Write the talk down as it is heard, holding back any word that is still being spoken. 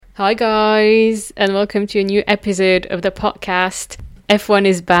Hi guys, and welcome to a new episode of the podcast. F1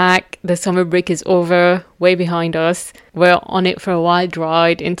 is back, the summer break is over, way behind us. We're on it for a wild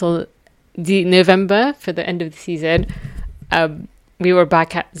ride until November for the end of the season. We were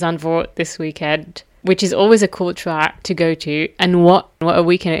back at Zandvoort this weekend, which is always a cool track to go to. And what a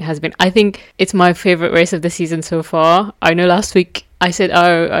weekend it has been. I think it's my favourite race of the season so far. I know last week I said,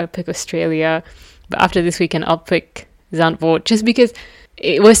 I'll pick Australia. But after this weekend, I'll pick Zandvoort just because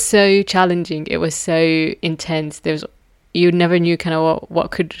it was so challenging. It was so intense. You never knew kind of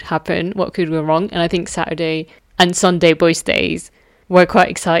what could happen, what could go wrong. And I think Saturday and Sunday, both days, were quite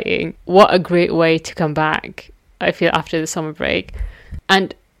exciting. What a great way to come back, I feel, after the summer break.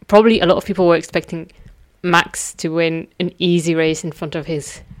 And probably a lot of people were expecting Max to win an easy race in front of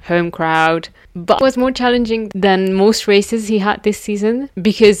his home crowd, but it was more challenging than most races he had this season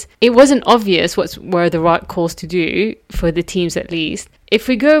because it wasn't obvious what were the right calls to do for the teams, at least. If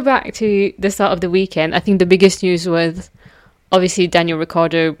we go back to the start of the weekend, I think the biggest news was obviously Daniel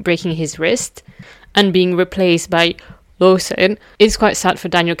Ricciardo breaking his wrist and being replaced by Lawson. It's quite sad for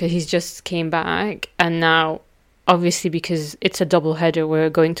Daniel because he's just came back, and now obviously because it's a double header, we're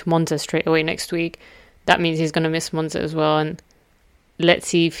going to Monza straight away next week. That means he's going to miss Monza as well, and let's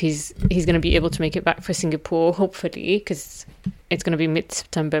see if he's going to be able to make it back for Singapore, hopefully, because it's going to be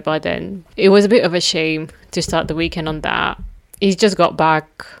mid-September by then. It was a bit of a shame to start the weekend on that. He's just got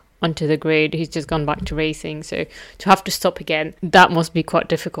back onto the grid. He's just gone back to racing. So to have to stop again, that must be quite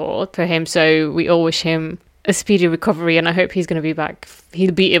difficult for him. So we all wish him a speedy recovery, and I hope he's going to be back.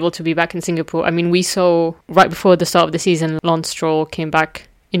 He'll be able to be back in Singapore. I mean, we saw right before the start of the season, Lance Stroll came back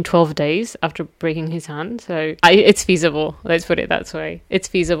in 12 days after breaking his hand. So it's feasible. Let's put it that way. It's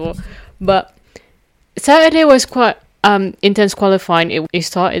feasible. But Saturday was quite intense qualifying. It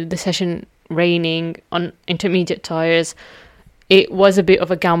started the session raining on intermediate tyres. It was a bit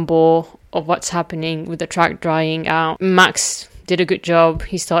of a gamble of what's happening with the track drying out. Max did a good job.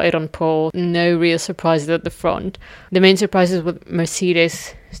 He started on pole. No real surprises at the front. The main surprises were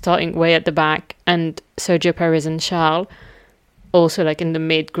Mercedes starting way at the back and Sergio Perez and Charles also like in the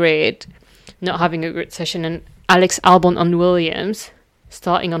mid-grade, not having a good session, and Alex Albon on Williams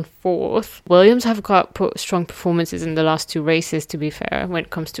starting on fourth. Williams have got strong performances in the last two races, to be fair, when it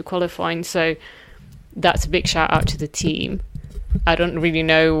comes to qualifying, so that's a big shout out to the team. I don't really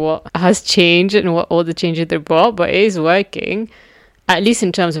know what has changed and what all the changes they brought, but it is working, at least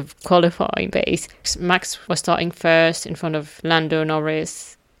in terms of qualifying base. Max was starting first in front of Lando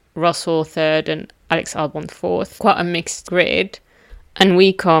Norris, Russell third, and Alex Albon fourth. Quite a mixed grid. And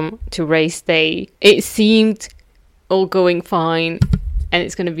we come to race day. It seemed all going fine, and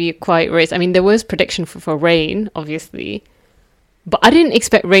it's going to be a quiet race. I mean, there was prediction for rain, obviously, but I didn't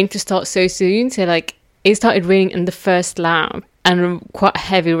expect rain to start so soon. So like, it started raining in the first lap, and quite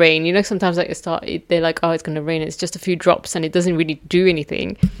heavy rain. You know, sometimes like they're like, oh, it's going to rain. It's just a few drops, and it doesn't really do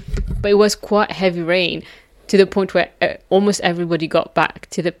anything. But it was quite heavy rain to the point where almost everybody got back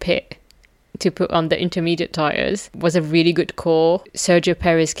to the pit to put on the intermediate tyres. Was a really good call. Sergio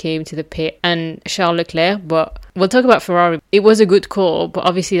Perez came to the pit and Charles Leclerc, but we'll talk about Ferrari. It was a good call, but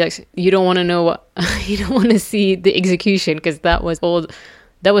obviously like you don't want to know you don't want to see the execution, because that was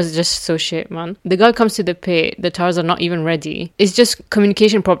just so shit, man. The guy comes to the pit, the tires are not even ready. It's just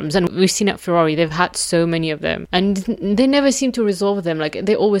communication problems, and we've seen at Ferrari, they've had so many of them, and they never seem to resolve them. Like,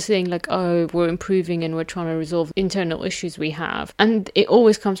 they're always saying like, oh, we're improving and we're trying to resolve internal issues we have, and it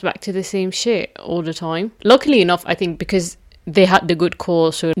always comes back to the same shit all the time. Luckily enough, I think because they had the good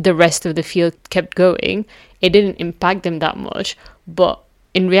call, so the rest of the field kept going, it didn't impact them that much. But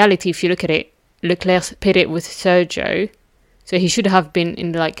in reality, if you look at it, Leclerc pitted with Sergio, so he should have been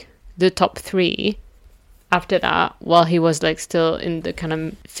in like the top three after that, while he was like still in the kind of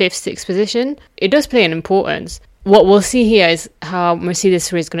 5th, 6th position. It does play an importance. What we'll see here is how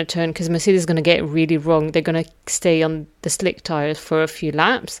Mercedes is going to turn, because Mercedes is going to get it really wrong. They're going to stay on the slick tires for a few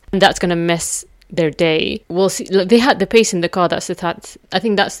laps, and that's going to mess their day. We'll see. Look, they had the pace in the car. That's the sad. I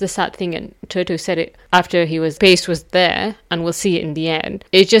think that's the sad thing. And Toto said it after pace was there, and we'll see it in the end.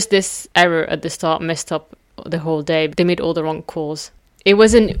 It's just this error at the start messed up the whole day. They made all the wrong calls. It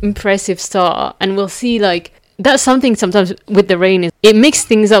was an impressive start, and we'll see, like, that's something sometimes with the rain, is it mixes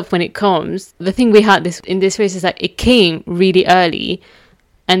things up when it comes. The thing we had in this race is that it came really early,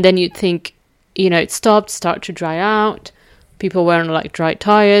 and then you'd think, you know, it start to dry out, people were on like dry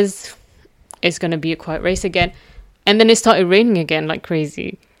tires, it's going to be a quiet race again, and then it started raining again like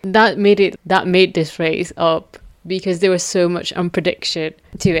crazy. That made this race up, because there was so much unprediction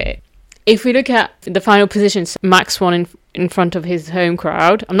to it. If we look at the final positions, Max won in front of his home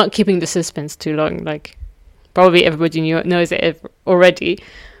crowd. I'm not keeping the suspense too long, like probably everybody knows it already.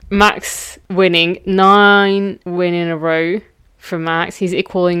 Max winning, 9 win in a row for Max. He's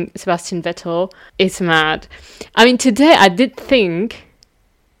equaling Sebastian Vettel. It's mad. I mean, today I did think,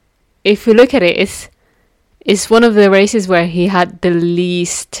 if you look at it, it's one of the races where he had the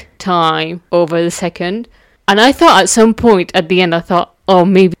least time over the second. And I thought at some point at the end, I thought, oh,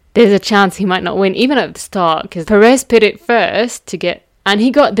 maybe there's a chance he might not win, even at the start, because Perez pitted first and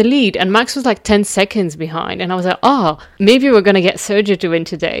he got the lead, and Max was like 10 seconds behind. And I was like, oh, maybe we're going to get Sergio to win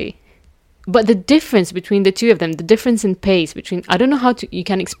today. But the difference between the two of them, the difference in pace between, I don't know how you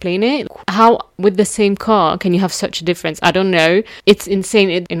can explain it. How with the same car can you have such a difference? I don't know. It's insane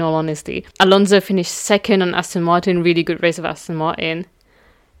in all honesty. Alonso finished second on Aston Martin, really good race of Aston Martin.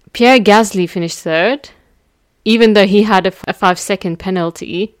 Pierre Gasly finished third. Even though he had a 5-second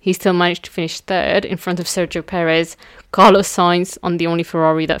penalty, he still managed to finish third in front of Sergio Perez. Carlos Sainz, on the only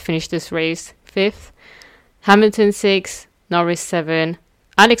Ferrari that finished this race, 5th. Hamilton 6, Norris 7,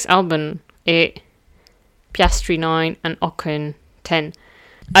 Alex Albon 8, Piastri 9, and Ocon 10.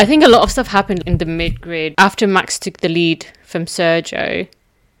 I think a lot of stuff happened in the mid-grid after Max took the lead from Sergio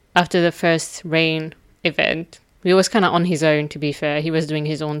after the first rain event. He was kind of on his own, to be fair. He was doing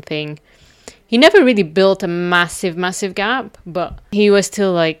his own thing. He never really built a massive gap, but he was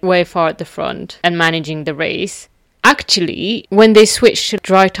still like way far at the front and managing the race. Actually, when they switched to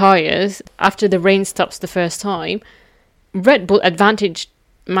dry tyres after the rain stops the first time, Red Bull advantaged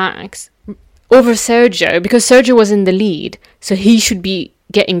Max over Sergio because Sergio was in the lead, so he should be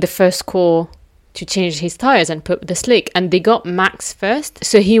getting the first call to change his tyres and put the slick, and they got Max first,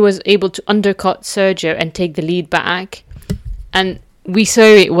 so he was able to undercut Sergio and take the lead back. And we saw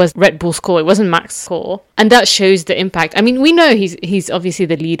it was Red Bull's call, it wasn't Max's call, and that shows the impact. I mean, we know he's obviously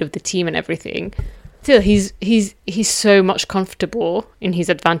the lead of the team and everything. Still, he's so much comfortable in his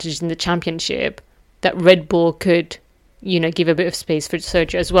advantage in the championship that Red Bull could, give a bit of space for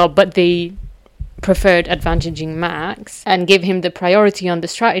Sergio as well, but they preferred advantaging Max and give him the priority on the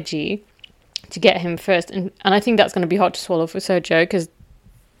strategy to get him first. And I think that's going to be hard to swallow for Sergio because,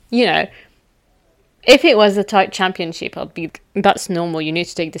 if it was a tight championship, that's normal. You need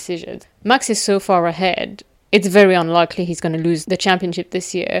to take decisions. Max is so far ahead, it's very unlikely he's going to lose the championship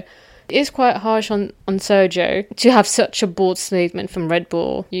this year. It's quite harsh on Sergio to have such a bold statement from Red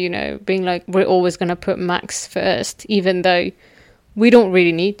Bull, being like, we're always going to put Max first, even though we don't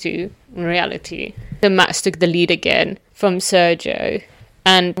really need to, in reality. Then Max took the lead again from Sergio.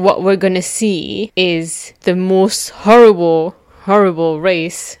 And what we're going to see is the most horrible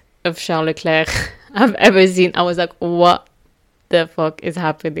race of Charles Leclerc I've ever seen. I was like, what the fuck is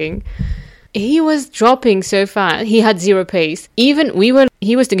happening? He was dropping so fast. He had zero pace. He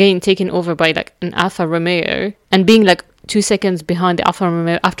was getting taken over by like an Alfa Romeo and being like 2 seconds behind the Alfa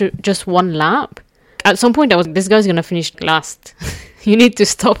Romeo after just one lap. At some point I was, this guy's going to finish last. You need to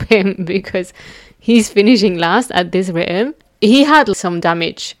stop him because he's finishing last at this rhythm. He had some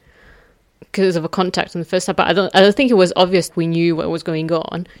damage because of a contact on the first lap, but I don't think it was obvious. We knew what was going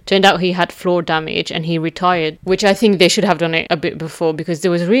on. Turned out he had floor damage and he retired, which I think they should have done it a bit before because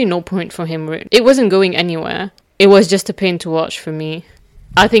there was really no point for him. It wasn't going anywhere. It was just a pain to watch for me.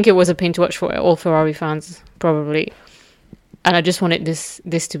 I think it was a pain to watch for all Ferrari fans, probably. And I just wanted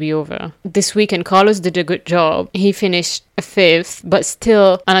this to be over. This weekend, Carlos did a good job. He finished 5th, but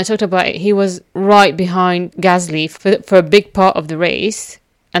still, and I talked about it, he was right behind Gasly for a big part of the race.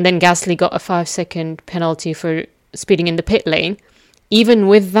 And then Gasly got a 5-second penalty for speeding in the pit lane. Even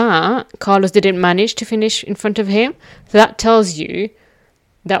with that, Carlos didn't manage to finish in front of him. So that tells you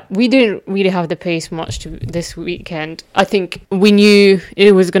that we didn't really have the pace much this weekend. I think we knew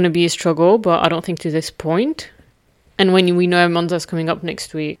it was going to be a struggle, but I don't think to this point. And when we know Monza's coming up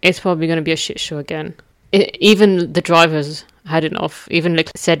next week, it's probably going to be a shit show again. Even the drivers had enough. Even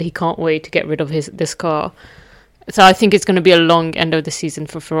Leclerc said he can't wait to get rid of this car. So I think it's going to be a long end of the season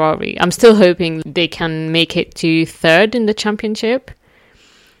for Ferrari. I'm still hoping they can make it to 3rd in the championship.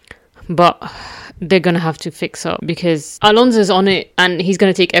 But they're going to have to fix up because Alonso's on it and he's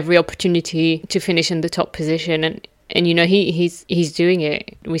going to take every opportunity to finish in the top position. And he's doing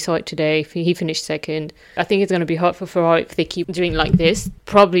it. We saw it today. He finished 2nd. I think it's going to be hard for Ferrari if they keep doing like this.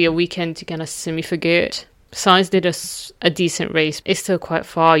 Probably a weekend to kind of semi-forget. Sainz did a decent race. It's still quite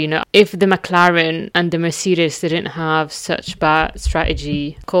far, If the McLaren and the Mercedes didn't have such bad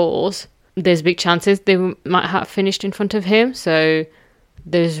strategy calls, there's big chances they might have finished in front of him. So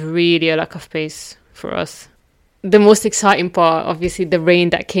there's really a lack of pace for us. The most exciting part, obviously, the rain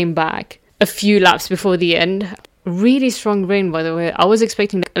that came back a few laps before the end. Really strong rain, by the way. I was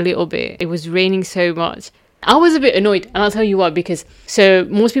expecting a little bit. It was raining so much. I was a bit annoyed, and I'll tell you why, because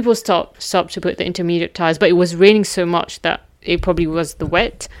most people stopped to put the intermediate tyres, but it was raining so much that it probably was the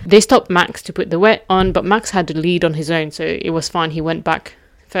wet. They stopped Max to put the wet on, but Max had the lead on his own, so it was fine. He went back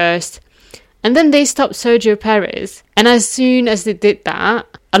first. And then they stopped Sergio Perez. And as soon as they did that,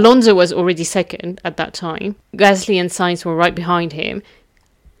 Alonso was already second at that time. Gasly and Sainz were right behind him.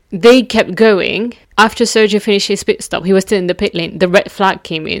 They kept going. After Sergio finished his pit stop, he was still in the pit lane. The red flag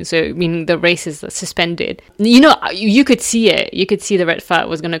came in, so meaning the race is suspended. You know, you could see it. You could see the red flag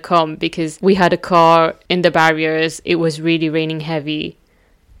was going to come because we had a car in the barriers. It was really raining heavy.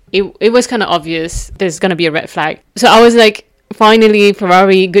 It was kind of obvious there's going to be a red flag. So I was like, finally,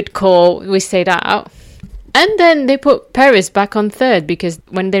 Ferrari, good call. We stayed out. And then they put Perez back on third because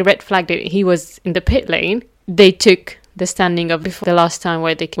when they red flagged it, he was in the pit lane. They took the standing of before the last time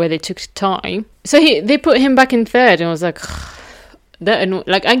where they took time. So they put him back in third, and I was like,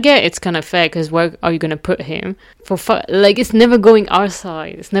 I get it's kind of fair because where are you going to put him? It's never going our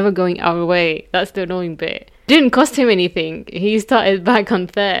side. It's never going our way. That's the annoying bit. Didn't cost him anything. He started back on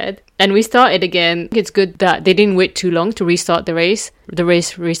third, and we started again. It's good that they didn't wait too long to restart the race. The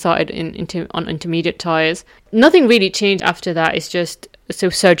race restarted on intermediate tires. Nothing really changed after that. It's just so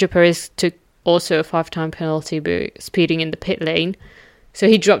Sergio Perez took also a 5-time penalty by speeding in the pit lane. So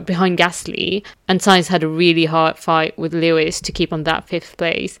he dropped behind Gasly, and Sainz had a really hard fight with Lewis to keep on that 5th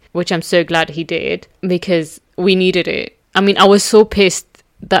place, which I'm so glad he did because we needed it. I mean, I was so pissed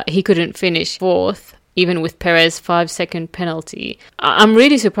that he couldn't finish 4th, even with Perez's 5-second penalty. I'm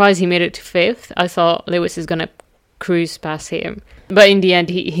really surprised he made it to 5th. I thought Lewis is going to cruise past him. But in the end,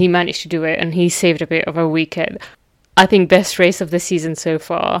 he managed to do it, and he saved a bit of a weekend. I think best race of the season so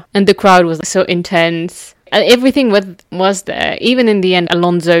far. And the crowd was so intense. And everything was there. Even in the end,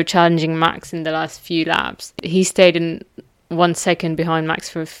 Alonso challenging Max in the last few laps. He stayed in 1 second behind Max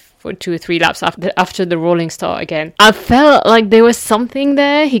for 2 or 3 laps after the rolling start again. I felt like there was something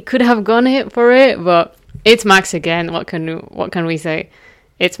there. He could have gone for it, but it's Max again. What can we say?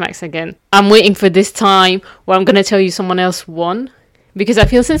 It's Max again. I'm waiting for this time where I'm going to tell you someone else won. Because I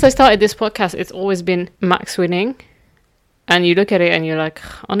feel since I started this podcast, it's always been Max winning. And you look at it and you're like,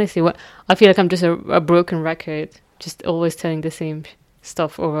 honestly, what? I feel like I'm just a broken record, just always telling the same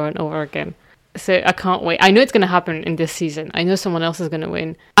stuff over and over again. So I can't wait. I know it's going to happen in this season. I know someone else is going to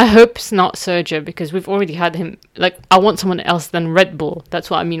win. I hope it's not Sergio because we've already had him. Like, I want someone else than Red Bull. That's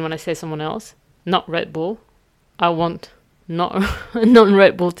what I mean when I say someone else. Not Red Bull. I want not a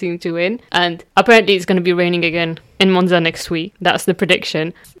non-Red Bull team to win. And apparently it's going to be raining again in Monza next week. That's the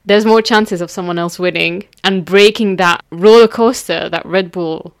prediction. There's more chances of someone else winning and breaking that roller coaster that Red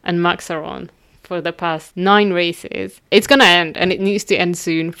Bull and Max are on for the past 9 races. It's going to end, and it needs to end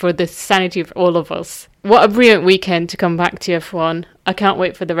soon for the sanity of all of us. What a brilliant weekend to come back to F1. I can't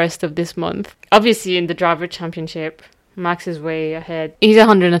wait for the rest of this month. Obviously, in the Driver Championship, Max is way ahead. He's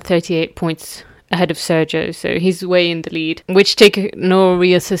 138 points ahead of Sergio, so he's way in the lead, which take no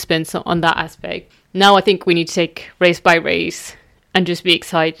real suspense on that aspect. Now I think we need to take race by race and just be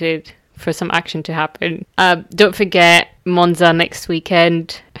excited for some action to happen. Don't forget Monza next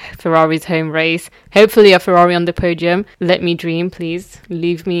weekend, Ferrari's home race. Hopefully a Ferrari on the podium. Let me dream, please.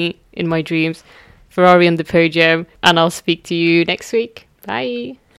 Leave me in my dreams. Ferrari on the podium, and I'll speak to you next week. Bye.